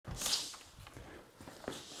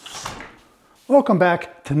Welcome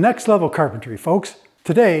back to Next Level Carpentry, folks.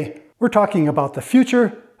 Today, we're talking about the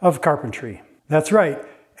future of carpentry. That's right,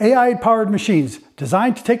 AI-powered machines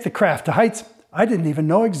designed to take the craft to heights I didn't even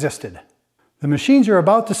know existed. The machines you're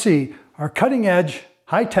about to see are cutting-edge,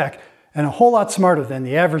 high-tech, and a whole lot smarter than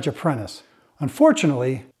the average apprentice.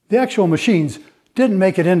 Unfortunately, the actual machines didn't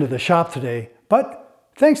make it into the shop today, but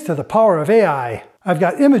thanks to the power of AI, I've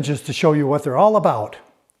got images to show you what they're all about.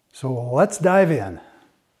 So let's dive in.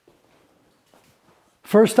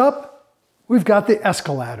 First up, we've got the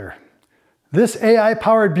escalator. This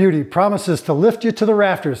AI-powered beauty promises to lift you to the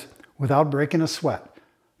rafters without breaking a sweat.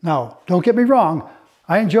 Now, don't get me wrong,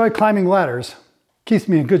 I enjoy climbing ladders. Keeps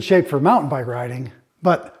me in good shape for mountain bike riding,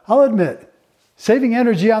 but I'll admit, saving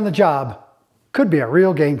energy on the job could be a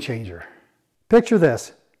real game changer. Picture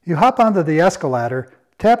this. You hop onto the escalator,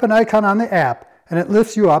 tap an icon on the app, and it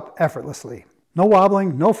lifts you up effortlessly. No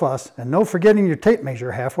wobbling, no fuss, and no forgetting your tape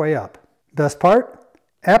measure halfway up. Best part?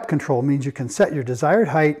 App control means you can set your desired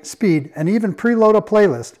height, speed, and even preload a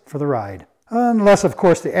playlist for the ride. Unless, of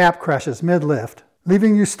course, the app crashes mid-lift,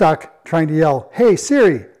 leaving you stuck trying to yell, "Hey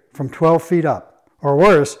Siri," from 12 feet up. Or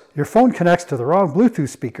worse, your phone connects to the wrong Bluetooth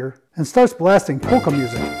speaker and starts blasting polka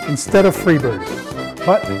music instead of Freebird.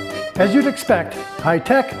 But, as you'd expect, high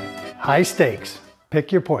tech, high stakes.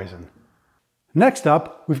 Pick your poison. Next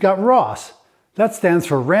up, we've got ROS. That stands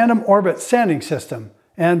for Random Orbit Sanding System.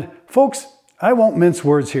 And folks, I won't mince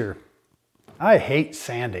words here. I hate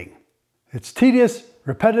sanding. It's tedious,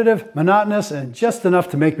 repetitive, monotonous, and just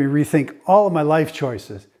enough to make me rethink all of my life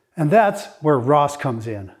choices. And that's where ROS comes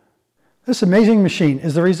in. This amazing machine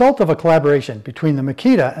is the result of a collaboration between the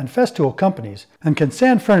Makita and Festool companies and can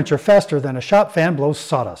sand furniture faster than a shop fan blows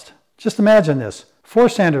sawdust. Just imagine this. 4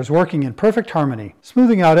 sanders working in perfect harmony,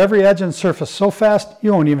 smoothing out every edge and surface so fast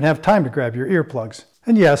you won't even have time to grab your earplugs.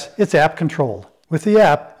 And yes, it's app controlled. With the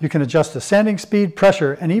app, you can adjust the sanding speed,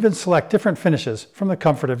 pressure, and even select different finishes from the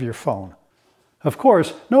comfort of your phone. Of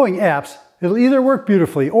course, knowing apps, it'll either work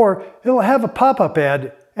beautifully or it'll have a pop-up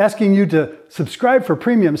ad asking you to subscribe for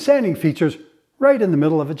premium sanding features right in the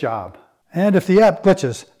middle of a job. And if the app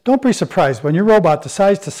glitches, don't be surprised when your robot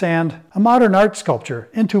decides to sand a modern art sculpture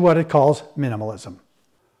into what it calls minimalism.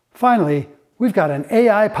 Finally, we've got an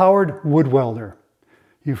AI-powered wood welder.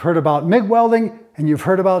 You've heard about MIG welding and you've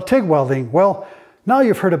heard about TIG welding. Well, now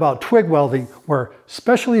you've heard about twig welding, where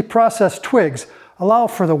specially processed twigs allow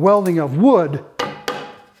for the welding of wood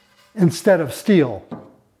instead of steel.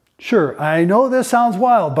 Sure, I know this sounds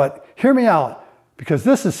wild, but hear me out, because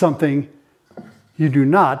this is something you do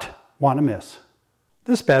not want to miss.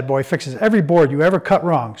 This bad boy fixes every board you ever cut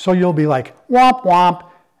wrong, so you'll be like, womp womp,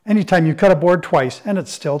 anytime you cut a board twice and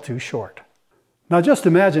it's still too short. Now just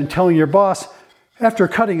imagine telling your boss, after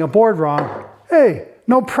cutting a board wrong, "Hey,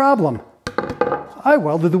 no problem. I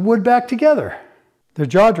welded the wood back together." Their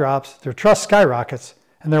jaw drops, their trust skyrockets,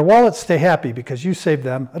 and their wallets stay happy because you saved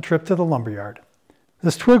them a trip to the lumberyard.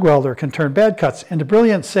 This twig welder can turn bad cuts into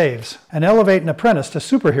brilliant saves and elevate an apprentice to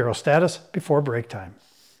superhero status before break time.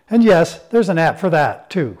 And yes, there's an app for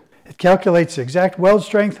that too. It calculates the exact weld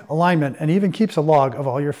strength, alignment, and even keeps a log of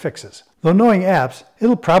all your fixes. Though knowing apps,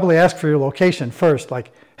 it'll probably ask for your location first,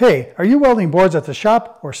 like, "Hey, are you welding boards at the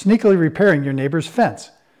shop or sneakily repairing your neighbor's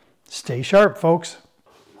fence?" Stay sharp, folks.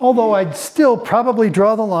 Although I'd still probably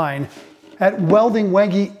draw the line at welding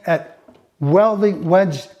wedged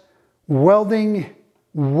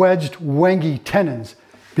wangy tenons,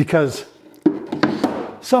 because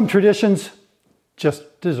some traditions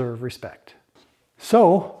just deserve respect.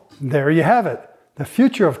 So there you have it, the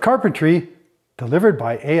future of carpentry delivered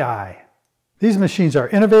by AI. These machines are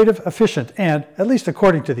innovative, efficient, and, at least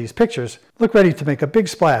according to these pictures, look ready to make a big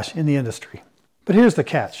splash in the industry. But here's the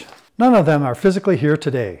catch. None of them are physically here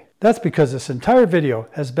today. That's because this entire video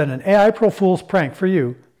has been an AI Pro Fools prank for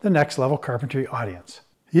you, the Next Level Carpentry audience.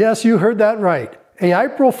 Yes, you heard that right. AI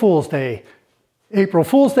Pro Fools Day. April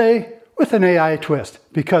Fool's Day with an AI twist.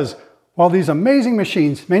 Because while these amazing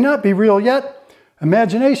machines may not be real yet,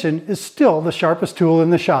 imagination is still the sharpest tool in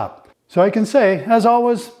the shop. So I can say, as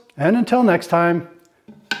always, and until next time,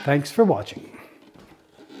 thanks for watching.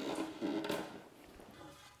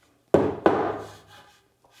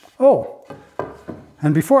 Oh,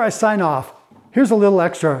 and before I sign off, here's a little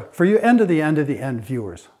extra for you end of the end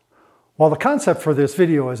viewers. While the concept for this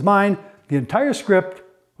video is mine, the entire script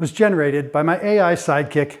was generated by my AI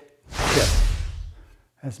sidekick, Chip.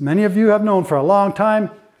 As many of you have known for a long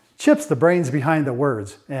time, Chip's the brains behind the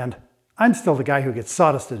words, and I'm still the guy who gets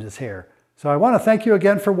sawdust in his hair. So I want to thank you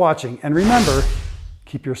again for watching, and remember,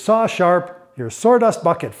 keep your saw sharp, your sawdust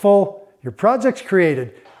bucket full, your projects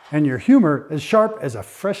created, and your humor as sharp as a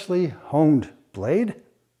freshly honed blade?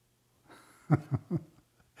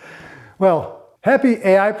 Well, happy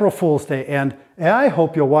AI April Fool's Day, and I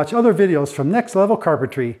hope you'll watch other videos from Next Level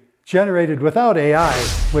Carpentry generated without AI,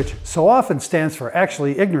 which so often stands for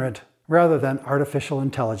actually ignorant rather than artificial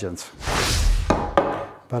intelligence.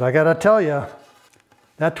 But I gotta tell you,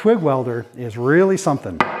 that twig welder is really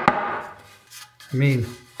something. I mean,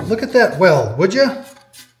 look at that weld, would you?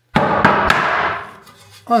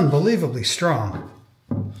 Unbelievably strong.